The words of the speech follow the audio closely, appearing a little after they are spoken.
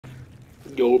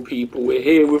Yo, people, we're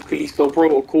here with Callisto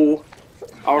Protocol.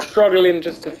 I was struggling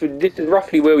just to. This is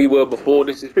roughly where we were before.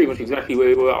 This is pretty much exactly where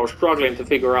we were. I was struggling to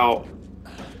figure out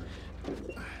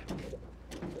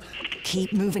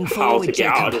Keep moving how to forward, get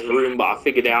out Jacob. of this room, but I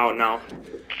figured it out now.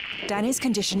 Danny's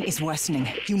condition is worsening.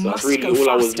 You So that's must really go all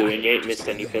I was faster. doing. You ain't missed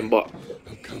anything, but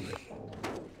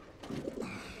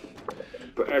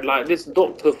like this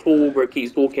Dr. Fulbert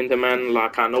keeps talking to man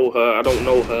like I know her. I don't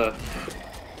know her.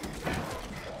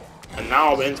 And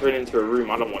now I'm entering into a room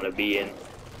I don't want to be in.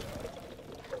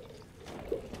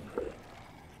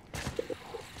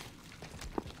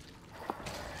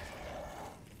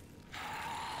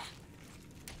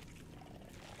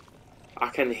 I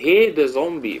can hear the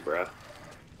zombie, bruh.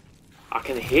 I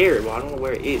can hear it, but I don't know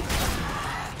where it is.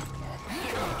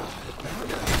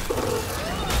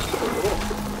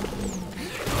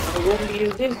 What zombie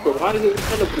is this, bro? Why is it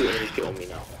teleporting and shit on me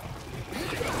now?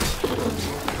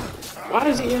 Why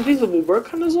is it invisible, bro? What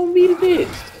kind of zombie is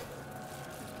this?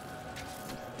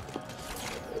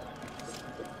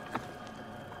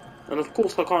 And of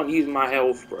course I can't use my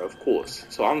health, bro, of course.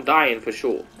 So I'm dying for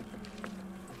sure.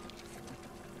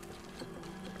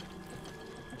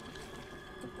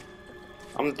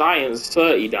 I'm dying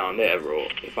 30 down there, bro.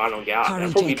 If I don't get out, Hurry,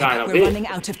 I'm probably Jacob. dying up We're here. running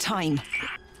out of time.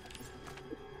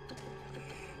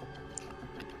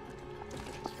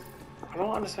 I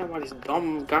don't understand why this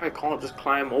dumb guy can't just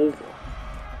climb over.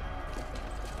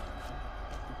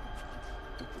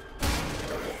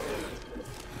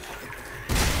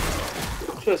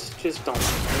 Just don't.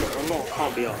 I'm not. I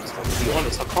can't be asked. I'm gonna be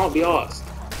honest. I can't be asked.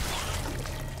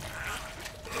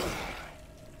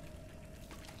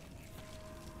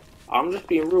 I'm just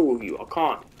being real with you. I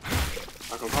can't.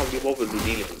 Like, I can't be bothered with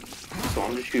dealing with you. So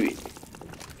I'm just shooting.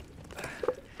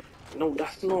 No,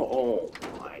 that's not all.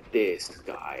 Like this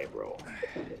guy, bro.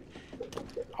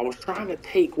 I was trying to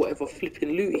take whatever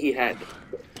flipping loot he had.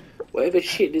 Whatever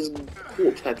shit this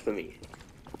corpse had for me.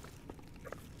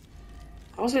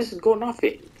 How's this got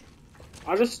nothing?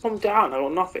 I just stomped it out and I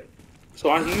got nothing. So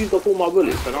I used up all my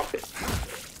bullets for nothing.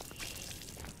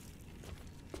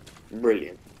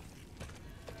 Brilliant.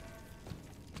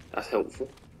 That's helpful.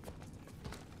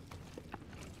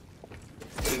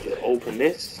 You just open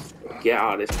this, get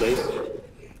out of this place.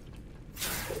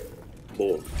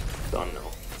 Boom. Done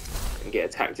now. And get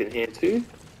attacked in here too.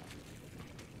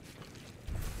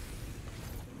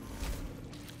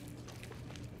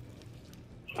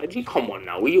 Like, come on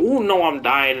now. We all know I'm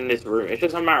dying in this room. It's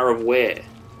just a matter of where.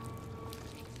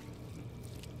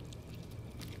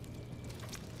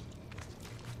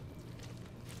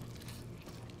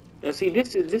 Now see,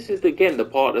 this is again the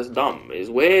part that's dumb. Is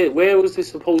where was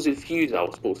this supposed fuse I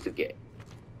was supposed to get?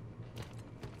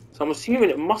 So I'm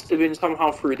assuming it must have been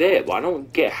somehow through there, but I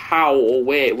don't get how or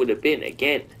where it would have been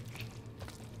again.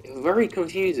 It's very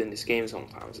confusing, this game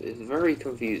sometimes. It's very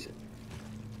confusing.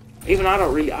 Even I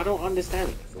don't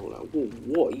understand. So like,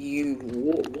 what? You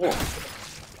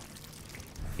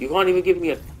can't even give me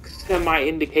a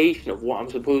semi-indication of what I'm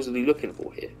supposedly looking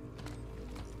for here.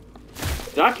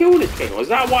 Did I kill this thing, or is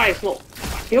that why it's not?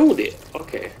 I killed it.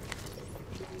 Okay.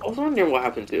 I was wondering what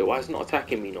happened to it. Why it's not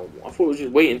attacking me no more. I thought it was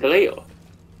just waiting till later.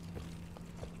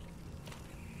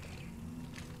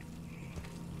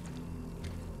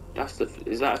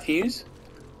 Is that a fuse?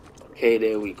 Okay,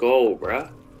 there we go, bruh.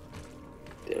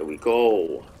 There we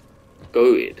go.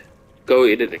 Goated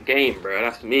at the game, bruh.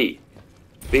 That's me.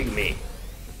 Big me.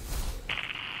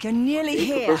 You're nearly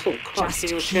here. Just in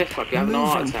your chest like you have an moving.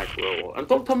 heart attack, bro. And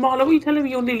Dr. Marlowe, what are you telling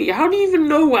me you're nearly? How do you even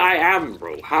know where I am,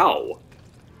 bro? How?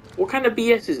 What kind of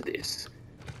BS is this?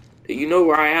 That you know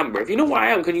where I am, bro? If you know where I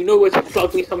am, can you know where to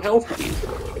plug me some health, please?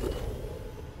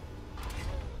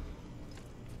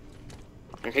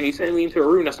 And can you send me into a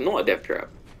room that's not a death trap?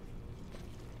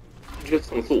 Just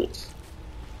some thoughts.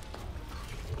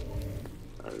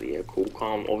 Yeah, cool,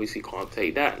 calm. Obviously can't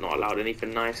take that. Not allowed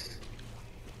anything nice.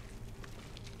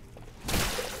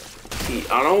 See,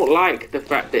 I don't like the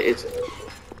fact that it's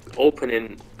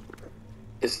opening.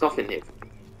 There's stuff in here.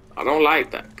 I don't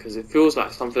like that because it feels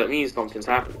like something that means something's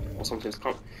happening or something's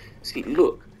come. See,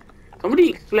 look. Somebody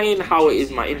explain how it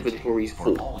is my inventory's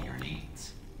full,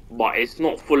 but it's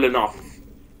not full enough.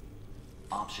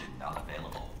 Option not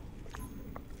available.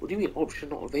 What do you mean option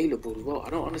not available as well? I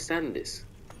don't understand this.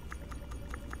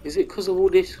 Is it because of all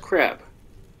this crap?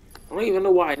 I don't even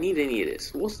know why I need any of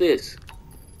this. What's this?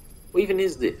 What even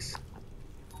is this?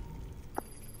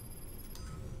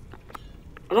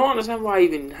 I don't understand why I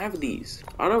even have these.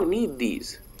 I don't need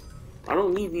these. I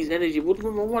don't need these energy. What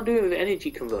am I doing with energy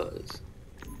converters?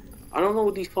 I don't know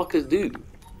what these fuckers do.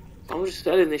 I'm just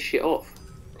selling this shit off.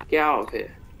 Get out of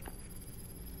here.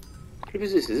 What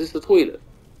is this? Is this the toilet?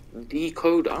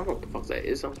 Decode. I don't know what the fuck that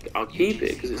is. I'll keep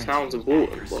it because it sounds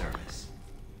important. But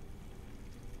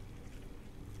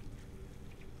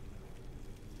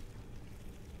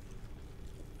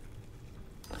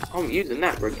I'm using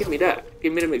that, bro. Give me that.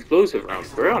 Give me them explosive rounds,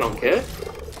 bro. I don't care.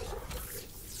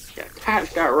 Yeah,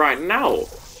 attach that right now.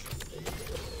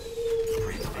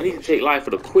 I need to take life for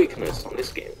the quickness on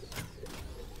this game.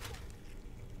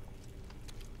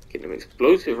 Get them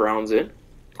explosive rounds in.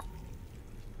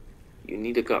 You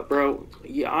need a cut, bro.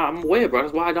 Yeah, I'm aware, bro.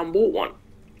 That's why I done bought one.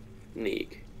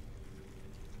 Neek.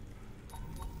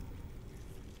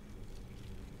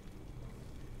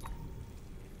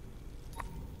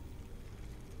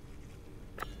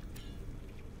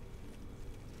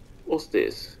 What's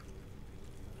this?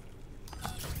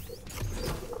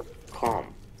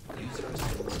 Calm.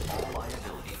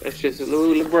 That's just a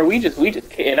little, bro. We just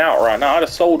kitting out right now. I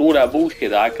just sold all that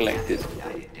bullshit that I collected.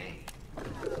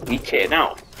 We kitting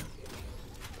out.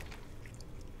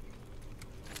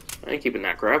 I ain't keeping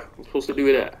that crap. I'm supposed to do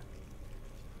with that.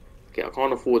 Okay, I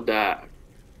can't afford that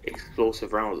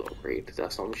explosive rounds upgrade.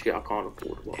 That's some shit I can't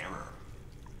afford. But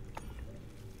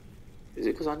is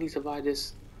it because I need to buy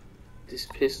this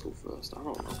pistol first? I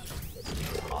don't know.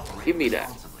 Give me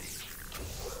that.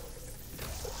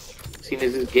 Seeing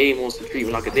as this game wants to treat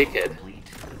me like a dickhead.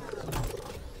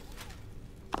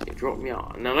 It dropped me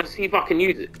out. Now let's see if I can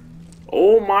use it.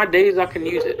 All my days I can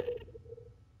use it.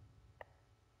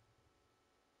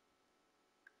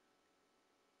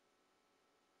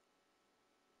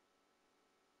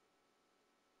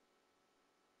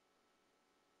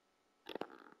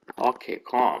 Okay,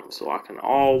 calm. So I can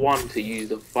R1 to use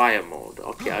the fire mode.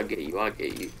 Okay, I get you. I got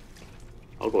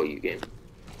you, game.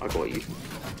 I got you.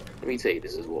 Let me take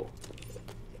this as well.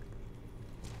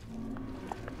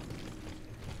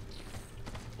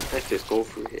 Let's just go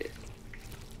through here.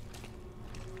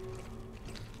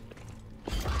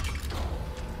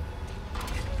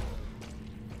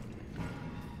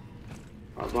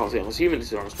 I was about to say, I'm assuming this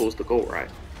is where I'm supposed to go, right?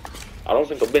 I don't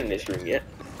think I've been in this room yet.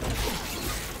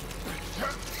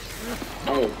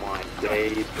 Oh my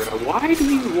days, bro. Why?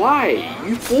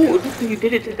 You thought just because you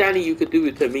did it to Danny, you could do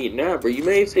it to me. Nah, bro. You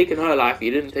may have taken her life,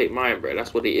 you didn't take mine, bro.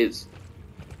 That's what it is.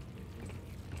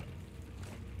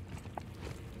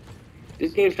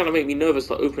 This game's trying to make me nervous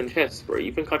to open chests, bro.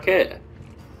 You think I care?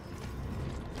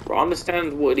 Bro, I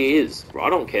understand what it is. Bro, I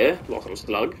don't care. Lost some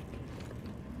slug.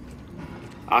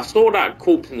 I saw that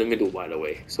corpse in the middle, by the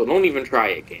way. So don't even try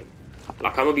it, game.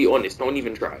 Like, I'm gonna be honest. Don't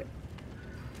even try it.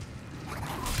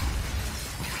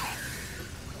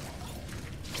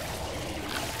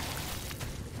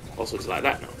 Also, it's like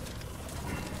that now.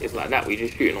 It's like that. We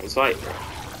just shooting on sight, bro.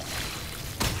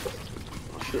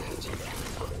 I should have something.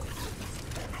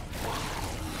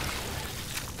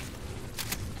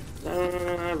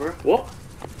 No, bro. What?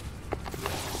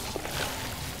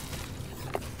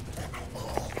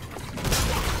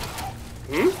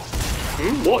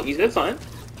 What? You said something?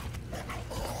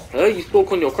 You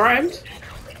spoke on your crimes?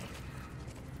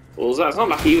 Well, does that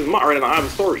sound like he was muttering I'm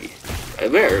sorry?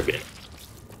 It better have been.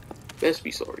 Best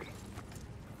be sorry.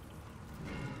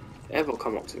 Ever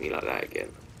come up to me like that again?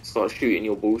 Start shooting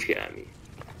your bullshit at me.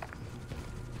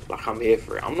 Like I'm here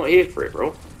for it. I'm not here for it,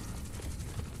 bro.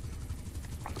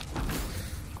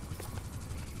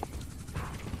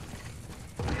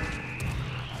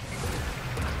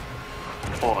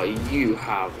 Oh, you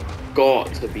have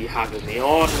got to be having me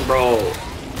on, bro.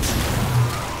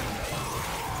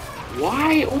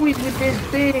 Why always with this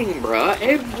thing, bro?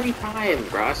 Every time,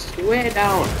 bro. I swear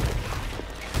down.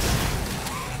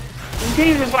 And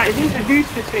James was like, he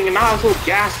introduced this thing and now I was all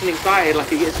gassed and excited. Like,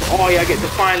 oh yeah, I get to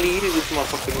finally use this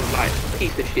motherfucking, like,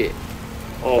 piece of shit.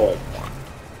 Oh, man.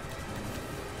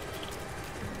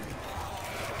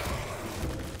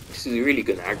 This is really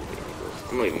gonna aggravate me, bro.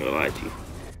 I'm not even gonna lie to you.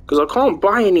 Because I can't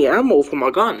buy any ammo for my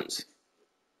guns.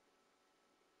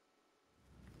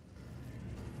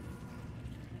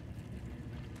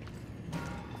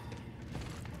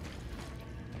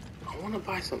 I want to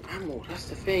buy some ammo, that's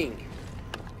the thing.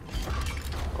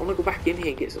 I want to go back in here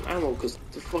and get some ammo, because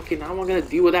the fucking, how am I going to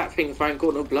deal with that thing if I ain't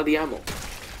got no bloody ammo?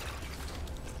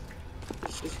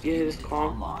 It's just, yeah, just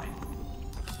calm.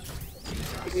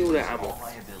 Give me all that ammo.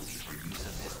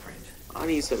 I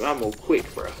need some ammo quick,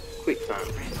 bro. Quick time.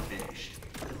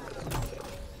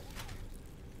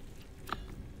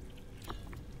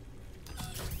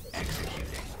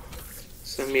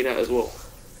 Send me that as well.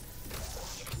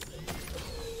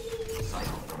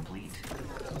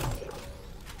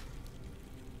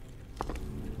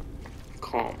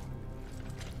 Calm.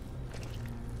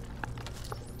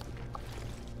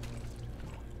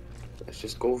 Let's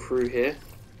just go through here.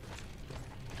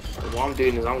 what I'm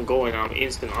doing is I'm going, I'm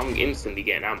instantly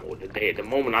getting ammo. The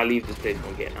moment I leave this place,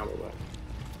 I'm getting ammo back.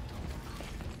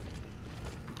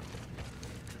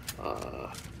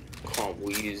 Calm,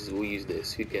 we'll use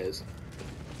this, who cares?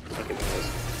 Fuck it matters.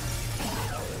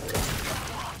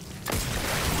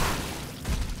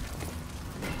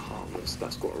 Calmness,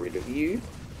 that's got rid of you.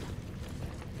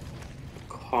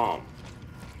 Calm.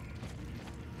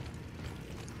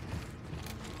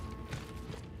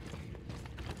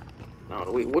 No,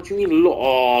 wait, what do you mean?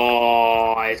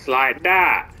 Oh, it's like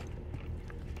that.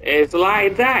 It's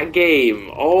like that game.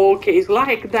 Okay, it's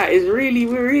like that. We're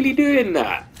really doing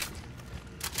that.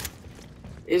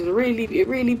 It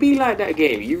really be like that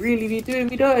game. You really be doing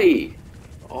me dirty.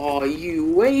 Oh,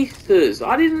 you wasters.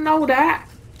 I didn't know that.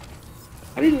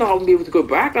 I didn't know I would be able to go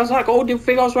back. That's like all the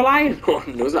thing I was relying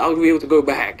on. Was that I would be able to go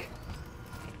back.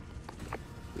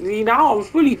 See, now I'm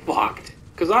fully fucked.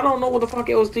 Because I don't know what the fuck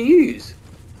else to use.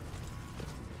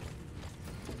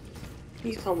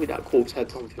 Please tell me that corpse had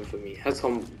something for me. Had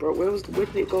some... Bro, where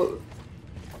did it go?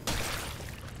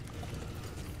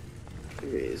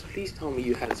 Here it is. Please tell me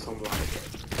you had some like...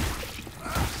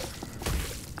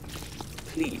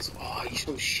 Please. Oh, you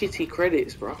some shitty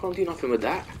credits, bro. I can't do nothing with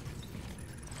that. What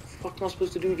the fuck am I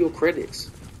supposed to do with your credits?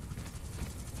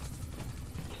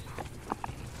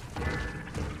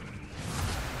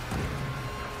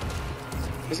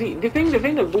 See, the thing that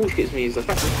bullshits me is the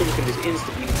fact that things can just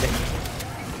instantly change.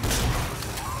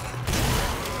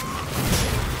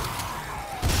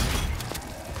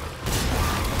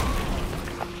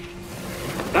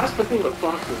 That's the thing that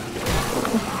fucks with me.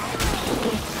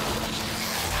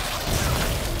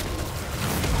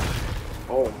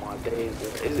 Oh my days,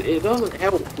 it doesn't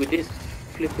help with this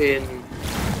flipping...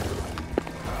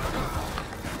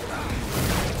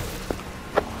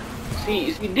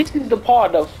 See, this is the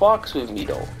part that fucks with me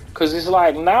though. Because it's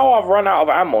like, now I've run out of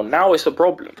ammo, now it's a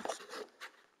problem.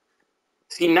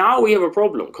 See, now we have a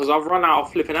problem, because I've run out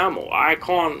of flipping ammo. I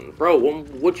can't... Bro,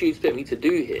 what do you expect me to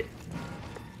do here?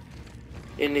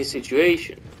 In this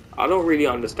situation? I don't really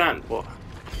understand, but...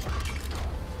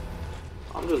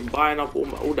 I'm just buying up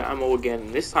all the ammo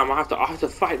again. This time I have to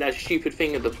fight that stupid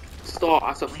thing at the start. I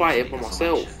have to fight it for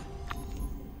myself.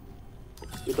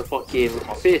 With the fucking with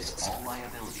my fists. All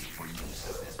liability for use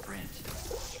of this print.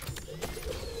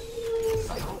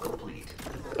 Cycle complete.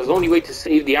 There's the only way to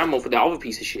save the ammo for that other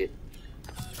piece of shit.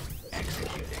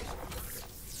 Executing.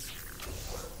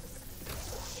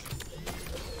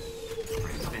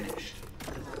 Print finished.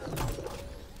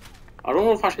 I don't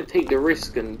know if I should take the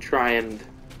risk and try and...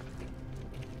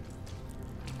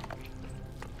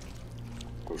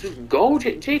 Just go,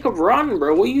 Jacob, run,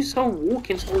 bro. What are you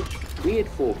walking so weird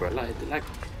for, bro? Like,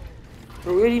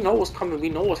 we already know what's coming. We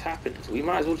know what's happening. So we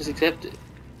might as well just accept it.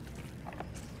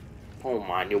 Oh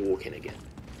man, you're walking again.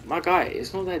 My guy,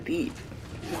 it's not that deep.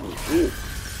 Just walk.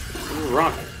 You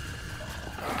run.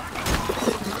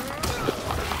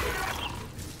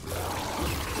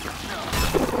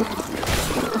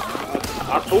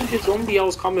 I told you zombie I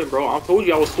was coming, bro. I told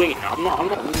you I was swinging. I'm not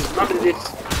none of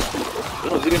this. I'm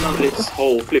not doing none of this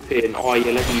whole flipping, oh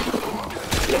yeah, let me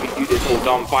do this whole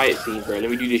dumb fight scene, bro.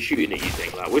 Let me do this shooting at you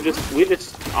thing. Like,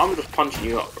 I'm just punching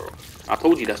you up, bro. I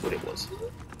told you that's what it was.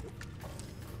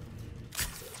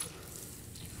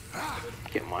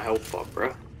 Get my health up,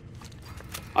 bro.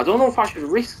 I don't know if I should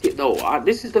risk it though.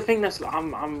 This is the thing that's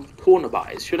I'm torn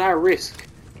about. Is should I risk,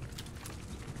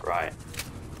 right,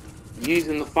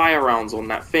 using the fire rounds on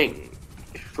that thing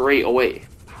straight away?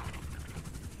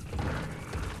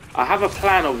 I have a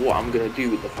plan of what I'm gonna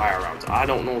do with the fire rounds. I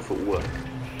don't know if it'll work.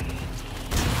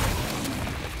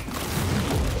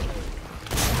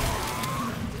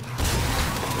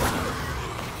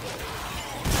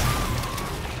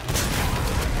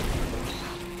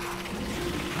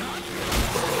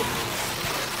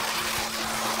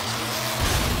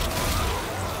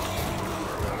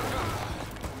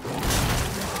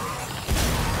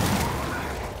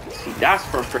 See, that's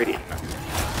frustrating.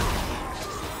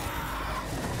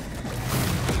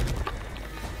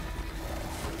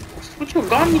 Put your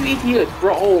gun, you idiot,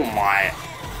 bro. Oh my.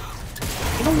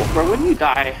 You know what, bro? When you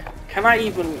die, can I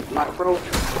even, like, bro?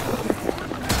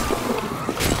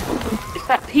 It's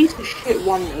that piece of shit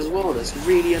one as well that's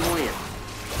really annoying.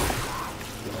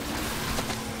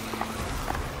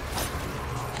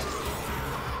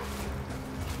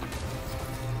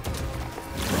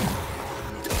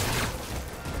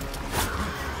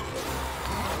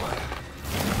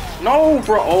 No,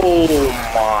 bro. Oh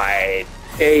my.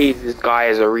 Hey, this guy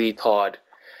is a retard.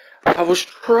 I was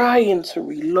trying to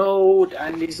reload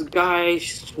and this guy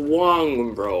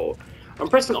swung, bro. I'm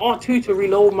pressing R2 to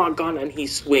reload my gun and he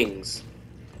swings.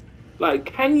 Like,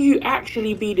 can you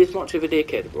actually be this much of a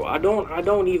dickhead, bro? I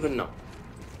don't even know.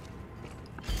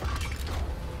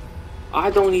 I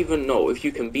don't even know if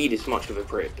you can be this much of a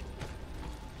prick.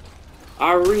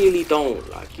 I really don't.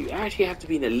 Like, you actually have to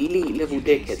be an elite level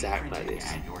dickhead to act like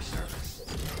this.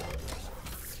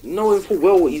 Knowing full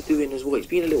well what he's doing as well. He's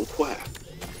being a little twat.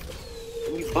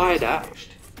 Can we buy that?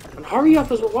 And hurry up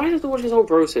as well. Why does to watch this whole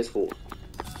process for?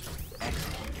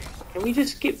 Can we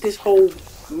just skip this whole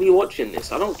me watching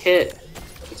this? I don't care.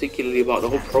 Particularly about the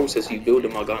whole process of you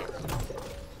building my gun.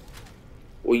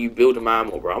 Or you building my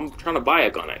ammo, bro. I'm trying to buy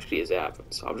a gun actually as it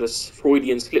happens. I've just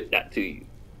Freudian slipped that to you.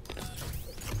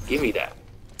 Give me that.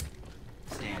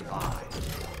 Stand by.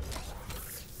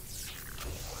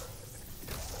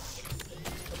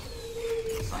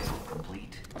 Cycle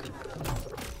complete.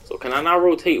 So can I now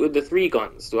rotate with the 3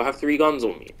 guns? Do I have 3 guns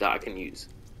on me that I can use?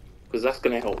 Because that's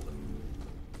gonna help.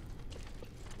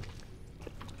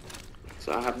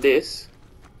 So I have this.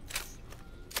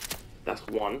 That's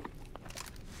 1.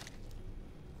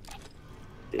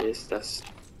 This, that's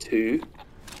 2.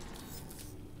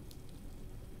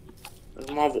 There's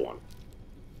another one.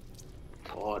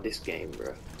 Oh, this game,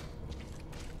 bro.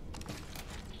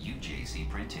 UJC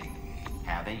Printing.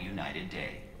 Have a united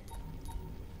day.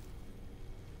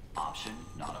 Option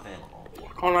not available.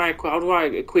 Can't I? How do I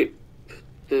equip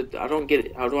the? I don't get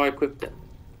it. How do I equip them?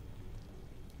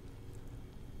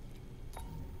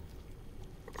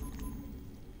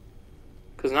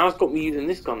 Because now it's got me using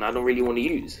this gun that I don't really want to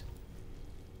use.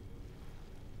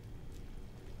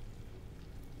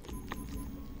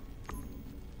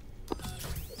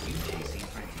 UJC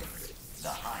Printing. The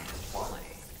highest quality.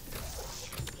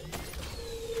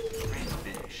 Print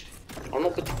finished. I'm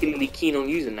not particularly keen on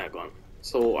using that gun,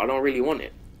 so I don't really want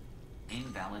it.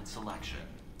 Invalid selection.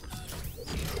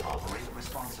 Please operate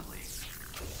responsibly.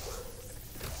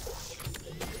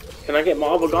 Can I get my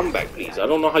other gun back, please? I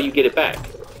don't know how you get it back.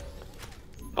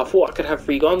 I thought I could have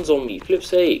 3 guns on me. Flip's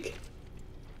sake.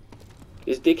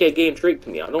 This dickhead game tricked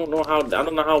me. I don't know how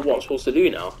what I'm supposed to do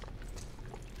now.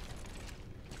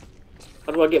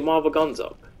 How do I get my other guns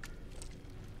up?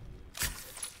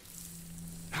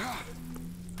 How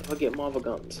do I get my other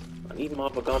guns? I need my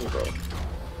other gun, bro.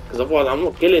 Because otherwise I'm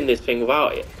not killing this thing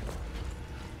without it.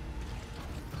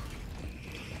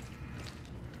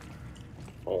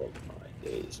 Oh my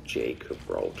days, Jacob,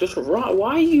 bro. Just run.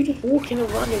 Why are you just walking and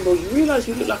running, bro? You realise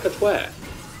you look like a twat.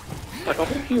 Like, I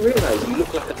hope you realise you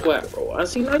look like a twat, bro. I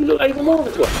see now you look like even more of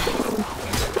a twat.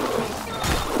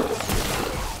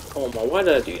 Oh my, why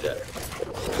did I do that?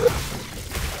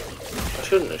 I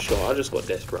shouldn't have shot. I just got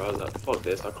desperate. I was like, fuck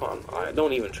this. I can't. I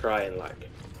don't even try and like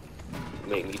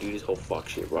make me do this whole fuck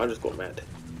shit, bro. I just got mad.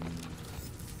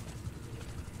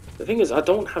 The thing is, I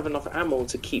don't have enough ammo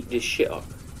to keep this shit up.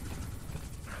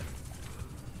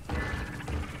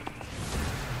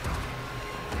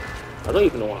 I don't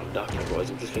even know what I'm ducking, boys.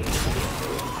 I'm just thinking.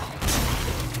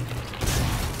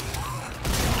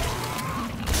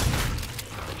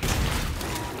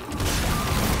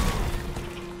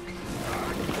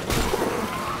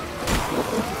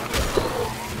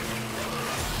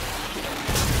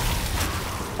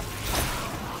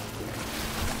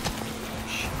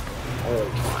 Oh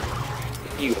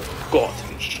my. You have got to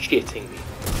be shitting me.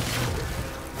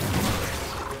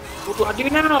 What do I do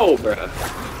now, bruh?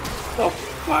 What the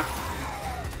fuck?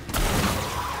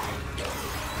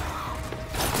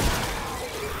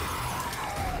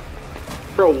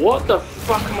 Bro, what the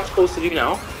fuck am I supposed to do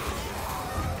now?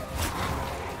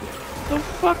 What the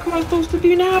fuck am I supposed to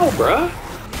do now, bruh?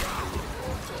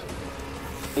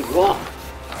 Like, what?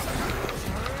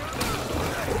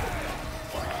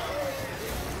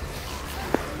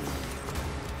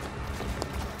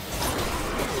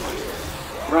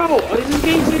 Bro, is this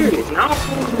game serious? Now I'm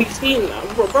supposed to be seeing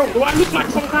that. Bro, do I look like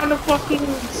some kind of fucking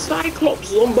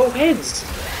Cyclops on both heads?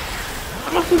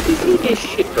 How am I supposed to see this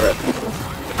shit, bro?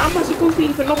 How am I supposed to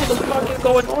even know what the fuck is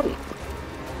going on?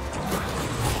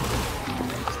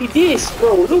 See this,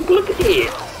 bro. Look at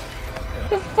this. What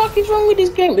the fuck is wrong with this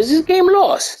game? Is this game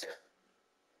lost?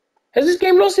 Has this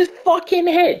game lost its fucking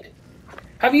head?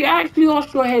 Have you actually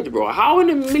lost your head, bro? How in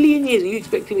a million years are you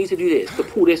expecting me to do this, to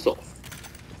pull this off?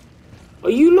 Are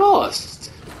you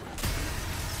lost?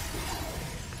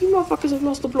 You motherfuckers have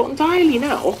lost the plot entirely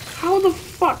now. How the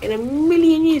fuck in a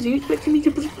million years are you expecting me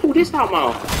to just pull this out my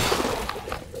ass?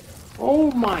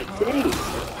 Oh my days.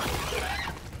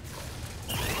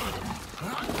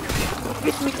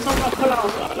 It's me because I'm not pull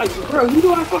out. Like, bro, who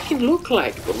do I fucking look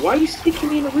like, bro? Why are you sticking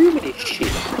me in a room with this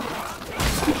shit?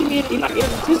 Sticking me in, like,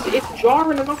 it's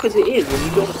jarring enough as it is when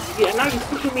you don't. Yeah, now you're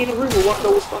sticking me in a room with one of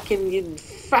those fucking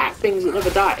fat things that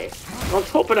never die. And on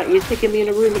top of that, you're sticking me in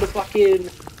a room with a fucking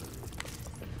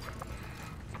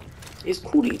It's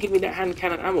cool that you give me that hand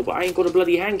cannon ammo, but I ain't got a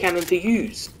bloody hand cannon to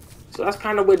use. So that's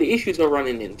kind of where the issues are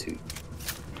running into.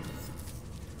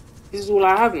 This is all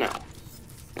I have now.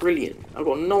 Brilliant. I've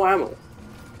got no ammo.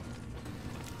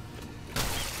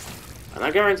 And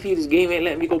I guarantee you this game ain't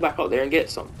letting me go back out there and get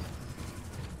some.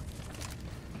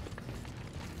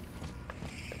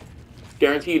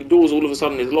 Guarantee you the doors all of a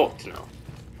sudden is locked now.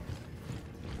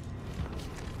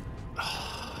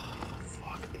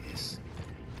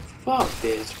 Fuck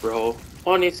this, bro.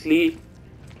 Honestly.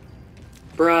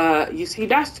 Bruh, you see,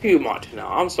 that's too much now.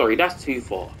 I'm sorry, that's too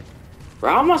far.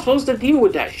 Bro, how am I supposed to deal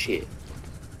with that shit?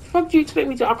 Fuck do you expect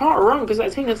me to? I can't run because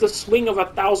that thing has the swing of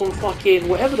 1,000 fucking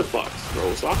whatever the fuck,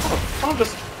 bro. So I can't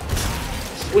just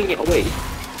swing it away.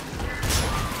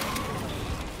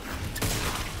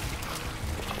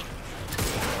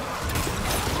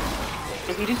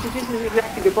 See, this is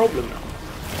exactly the problem now.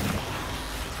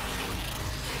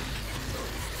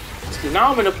 See,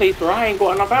 now I'm in a place where I ain't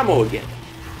got enough ammo again.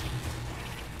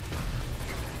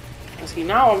 And see,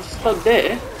 now I'm stuck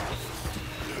there.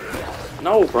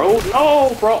 No, bro.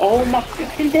 No, bro. Oh, my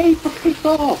freaking days are pissed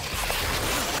off.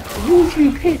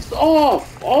 You pissed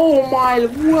off. Oh, my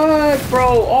word,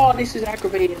 bro. Oh, this is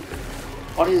aggravating.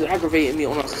 Oh, this is aggravating me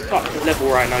on a such a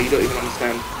level right now. You don't even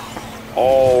understand.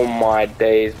 Oh, my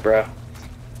days, bro.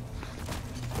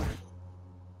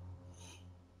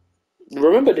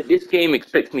 Remember that this game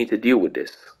expects me to deal with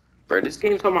this. Bro, this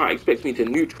game somehow expects me to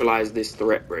neutralize this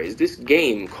threat, bro. Is this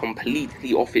game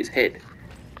completely off its head?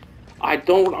 I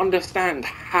don't understand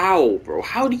how, bro.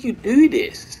 How do you do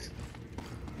this?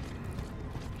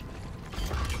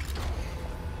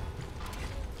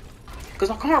 Because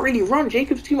I can't really run.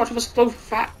 Jacob's too much of a slow,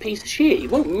 fat piece of shit. He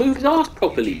won't move his ass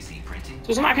properly. So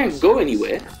it's not like I can go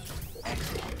anywhere.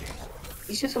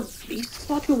 He's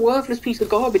such a worthless piece of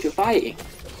garbage at fighting.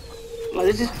 Like,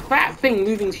 there's this fat thing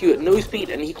moving to you at no speed,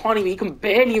 and he can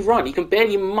barely run. He can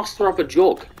barely muster up a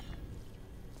jog.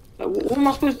 Like, what am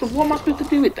I supposed to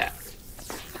do with that?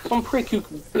 Some prick who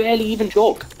can barely even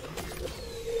jog.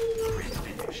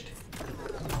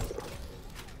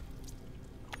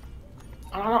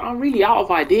 I'm really out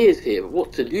of ideas here of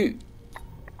what to do.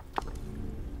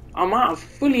 I'm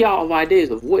fully out of ideas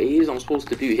of what it is I'm supposed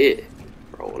to do here.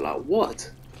 Bro, like, what?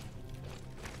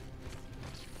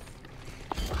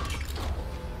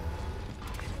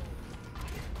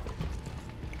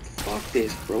 Fuck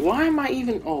this, bro. Why am I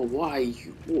even... Oh, why are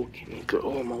you walking?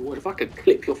 Oh, my word. If I could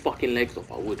clip your fucking legs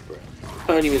off, I would, bro.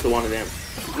 Turn you into one of them.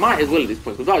 Might as well at this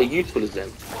point, because I'm useful as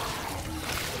them.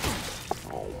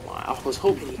 Oh, my. I was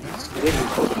hoping he'd swim.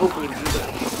 I was hoping he'd do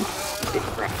that. Shit,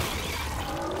 crap.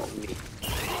 Oh, me.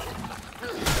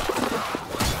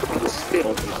 Just spit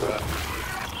on me, bro.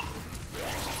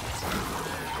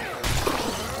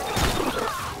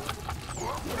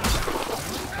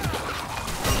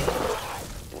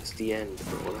 That's the end,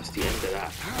 bro. That's the end of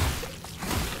that.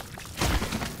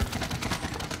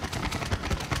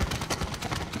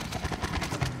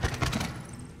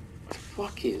 What the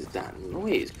fuck is that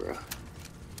noise, bro? What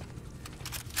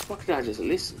the fuck did I just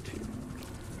listen to?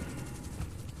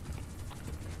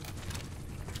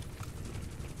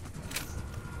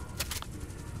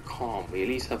 Calm. We at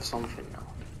least have something now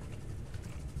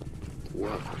to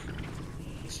work on.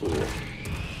 Sort of.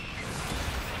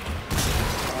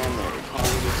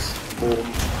 Boom,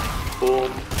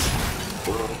 boom,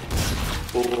 boom,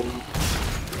 boom,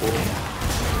 boom,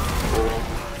 boom.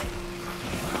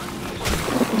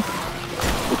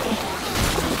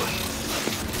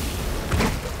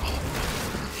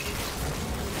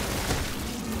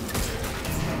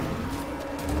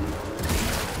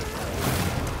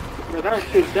 Bro,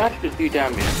 that should do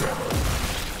damage, bro.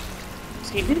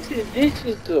 See, this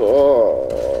is the...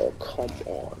 Oh, come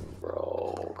on,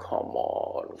 bro. Come on.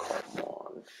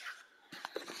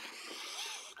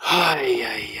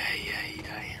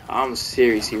 I'm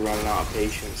seriously running out of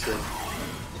patience here.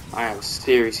 I am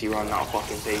seriously running out of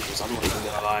fucking patience. I'm not even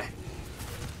gonna lie.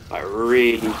 Like,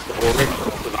 really.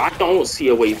 Because I don't see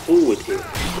a way forward here.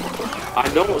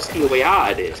 I don't see a way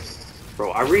out of this.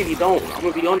 Bro, I really don't. I'm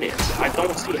gonna be honest. I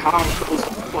don't see how I'm supposed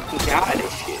to fucking get out of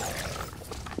this shit.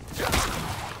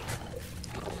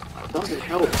 It doesn't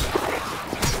help.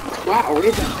 Wow,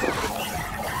 really?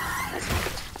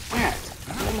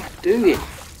 What am I doing?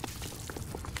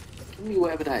 Give me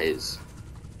whatever that is.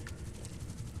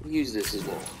 I'll use this as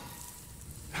well.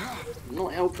 I'm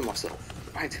not helping myself.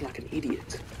 I'm acting like an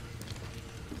idiot.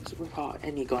 Let's whip out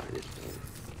any gun at this point.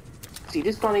 See,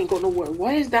 this gun ain't got nowhere.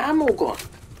 Where's the ammo gone?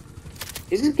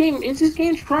 Is this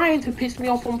game trying to piss me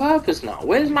off on purpose now?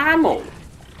 Where's my ammo?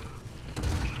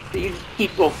 That you just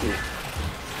keep off me.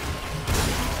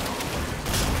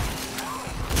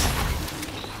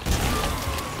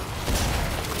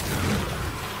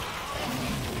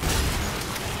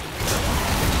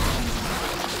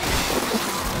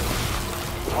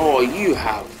 Oh, you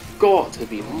have got to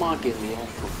be mugging me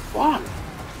off for fun.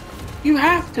 You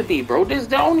have to be, bro. There's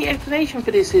the only explanation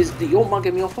for this is that you're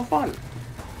mugging me off for fun.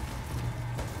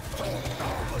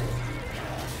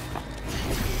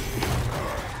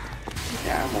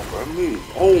 Damn, bro, move.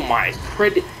 Oh my,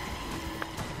 credit.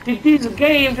 Did this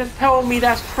game just tell me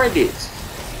that's credits?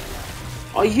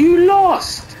 Are you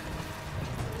lost?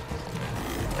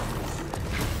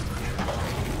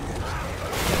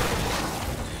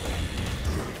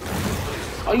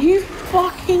 Are you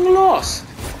fucking lost?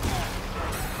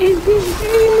 Is this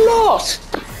game lost?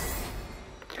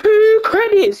 2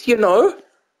 credits, you know?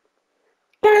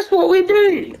 That's what we're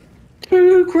doing.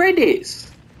 2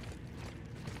 credits.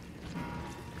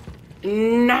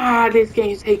 Nah, this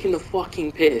game's taking the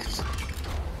fucking piss.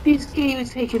 This game is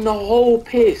taking the whole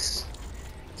piss.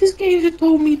 This game just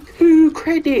told me 2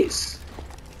 credits.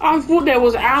 I thought there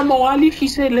was ammo. I literally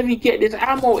said, let me get this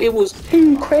ammo. It was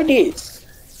 2 credits.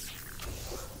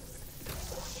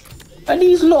 And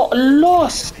these lot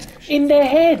lost in their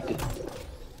head.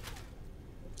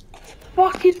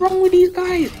 What is wrong with these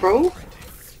guys, bro?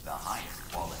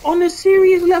 On a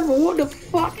serious level, what the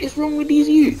fuck is wrong with these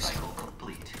youths?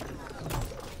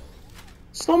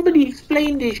 Somebody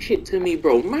explain this shit to me,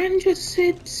 bro. Man just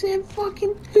said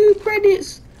fucking 2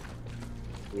 credits.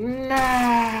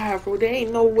 Nah, bro, there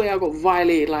ain't no way I got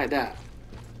violated like that.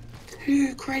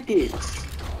 2 credits.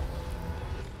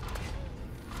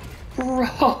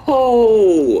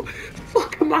 Bro,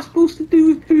 fuck am I supposed to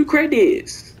do with 2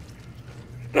 credits?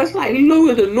 That's like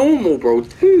lower than normal, bro.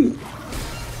 2.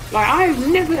 Like I've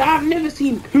never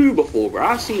seen 2 before, bro.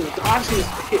 I've seen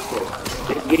shit, bro.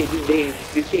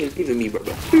 This game's giving me, bro.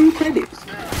 2 credits.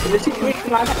 In a situation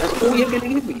like that, that's all you're gonna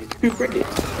give me is 2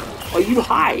 credits. Are you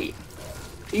high?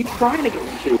 Are you trying to get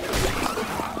me killed?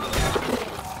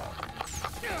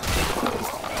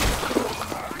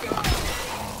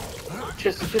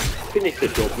 Just finish the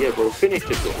job, yeah, bro. Finish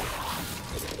the job.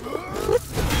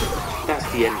 That's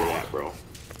the end of that, bro.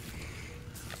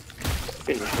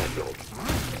 Finish that job.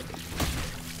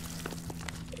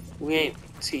 We ain't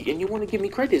see, and you want to give me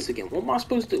credits again? What am I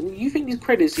supposed to? You think these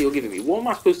credits you're giving me? What am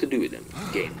I supposed to do with them?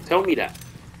 Game, tell me that.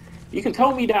 You can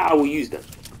tell me that I will use them.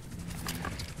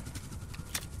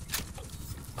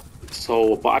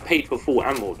 So, but I paid for full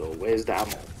ammo though. Where's the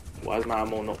ammo? Why is my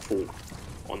ammo not full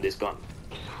on this gun?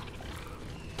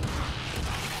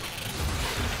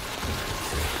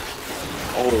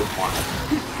 Oh my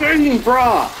game,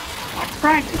 bruh! I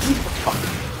tried to use the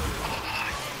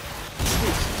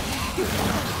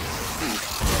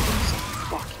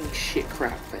fucking shit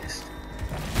crap fest.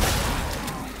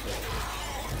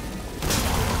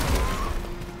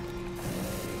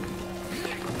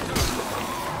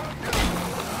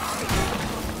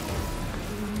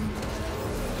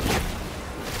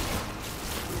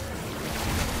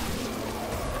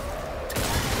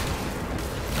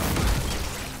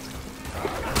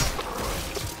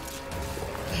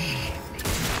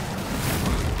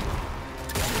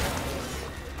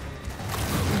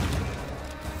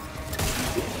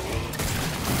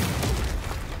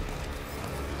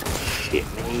 Shit,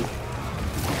 man.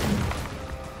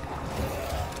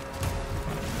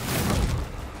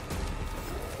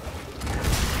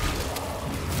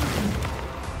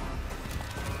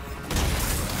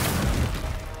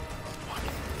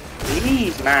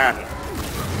 Please, man.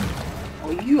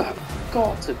 Oh, you have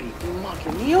got to be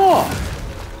mucking me off.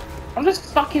 I'm just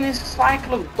stuck in this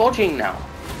cycle of dodging now.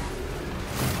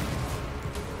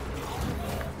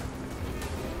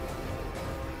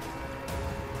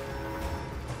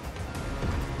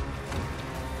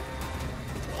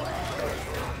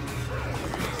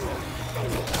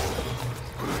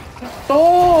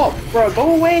 Stop, bro,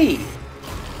 go away.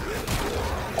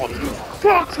 Oh, you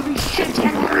got to be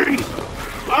shitting me.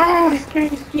 Oh, this game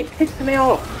keeps pissing me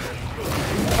off.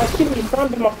 I shouldn't be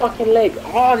under my fucking leg.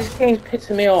 Oh, this game's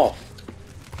pissing me off.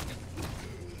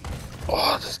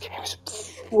 Oh, this game's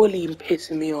fully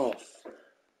pissing me off.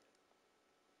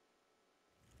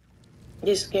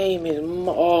 This game is...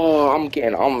 Oh, I'm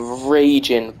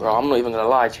raging, bro. I'm not even gonna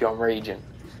lie to you, I'm raging.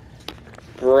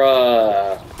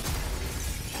 Bruh.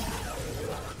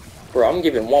 Bro, I'm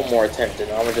giving one more attempt and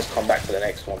I'm gonna just come back to the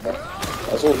next one, bro.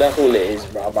 That's all it is,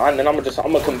 bro. And then I'm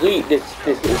gonna complete this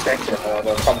little section and I'm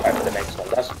gonna come back to the next one.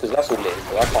 That's all it is,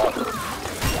 bro. I can't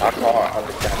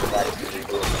understand why this is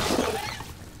good.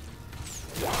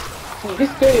 See,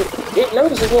 this game, it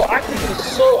knows as well.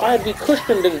 I'd be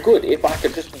cushioned and good if I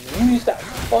could just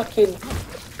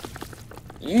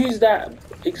use that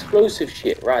explosive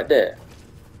shit right there.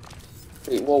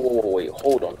 Wait, whoa, wait,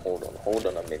 hold on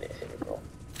a minute here, bro.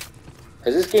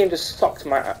 Because this game just sucked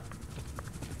my...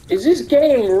 Is this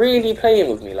game really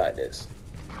playing with me like this?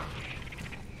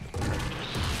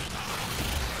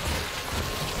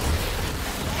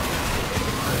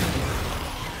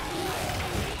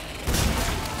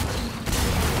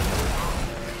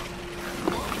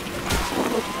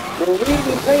 They're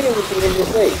really playing with me in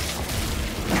this way.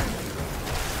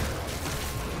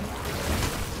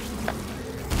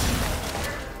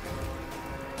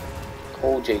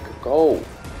 Go, Jacob, go.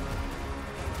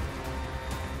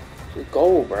 Just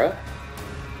go, bruh.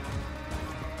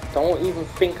 Don't even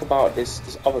think about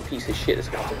this other piece of shit that's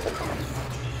about to come.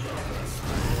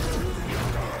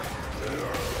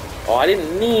 Oh, I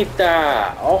didn't need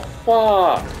that. Oh,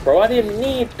 fuck. Bro, I didn't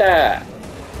need that.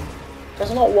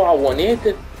 That's not what I wanted.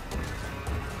 The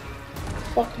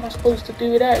fuck am I supposed to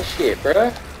do with that shit,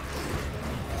 bruh?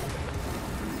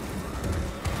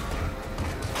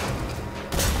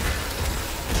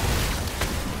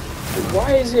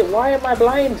 Why am I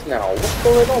blind now? What's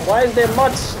going on? Why is there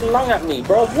mud slung at me,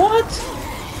 bro? What?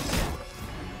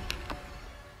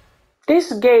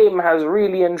 This game has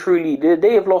really and truly,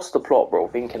 they have lost the plot, bro,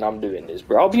 thinking I'm doing this,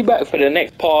 bro. I'll be back for the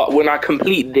next part when I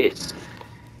complete this.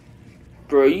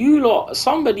 Bro, you lot,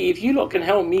 somebody, if you lot can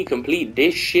help me complete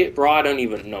this shit, bro, I don't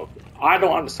even know. I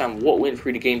don't understand what went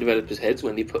through the game developers' heads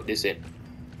when they put this in.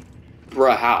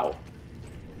 Bro, how?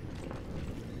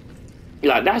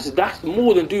 Like, that's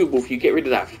more than doable if you get rid of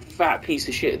that fat piece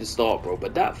of shit at the start, bro.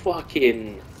 But that piece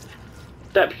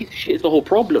of shit is the whole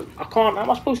problem. How am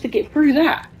I supposed to get through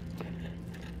that?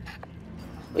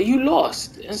 Are you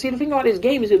lost? And see, the thing about this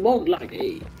game is it won't, like,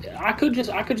 I could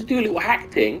just do a little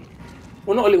hack thing.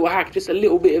 Well, not a little hack, just a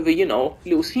little bit of a, you know,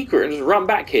 little secret and just run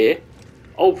back here,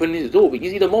 open this door. But you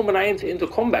see, the moment I enter into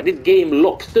combat, this game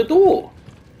locks the door.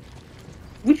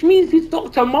 Which means this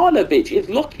Dr. Marla bitch is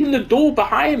locking the door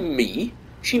behind me.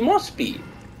 She must be.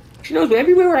 She knows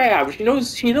everywhere I am. She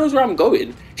knows where I'm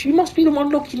going. She must be the one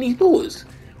locking these doors.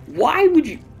 Why would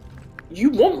you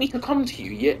want me to come to you,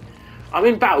 yet I'm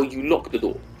in battle, you lock the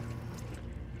door.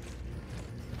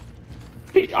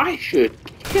 Bitch, I should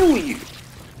kill you.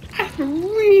 I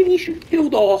really should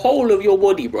kill the whole of your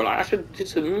body, bro. Like, I should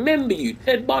dismember you,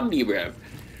 Ted Bundy, bro.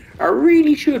 I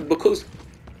really should, because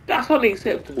that's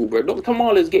unacceptable, bro. Dr.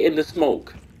 Marla's getting the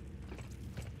smoke.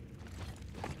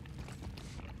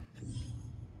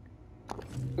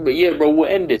 But yeah, bro, we'll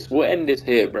end this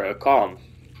here, bro. Calm.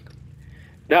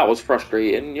 That was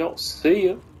frustrating. Yo, see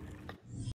ya.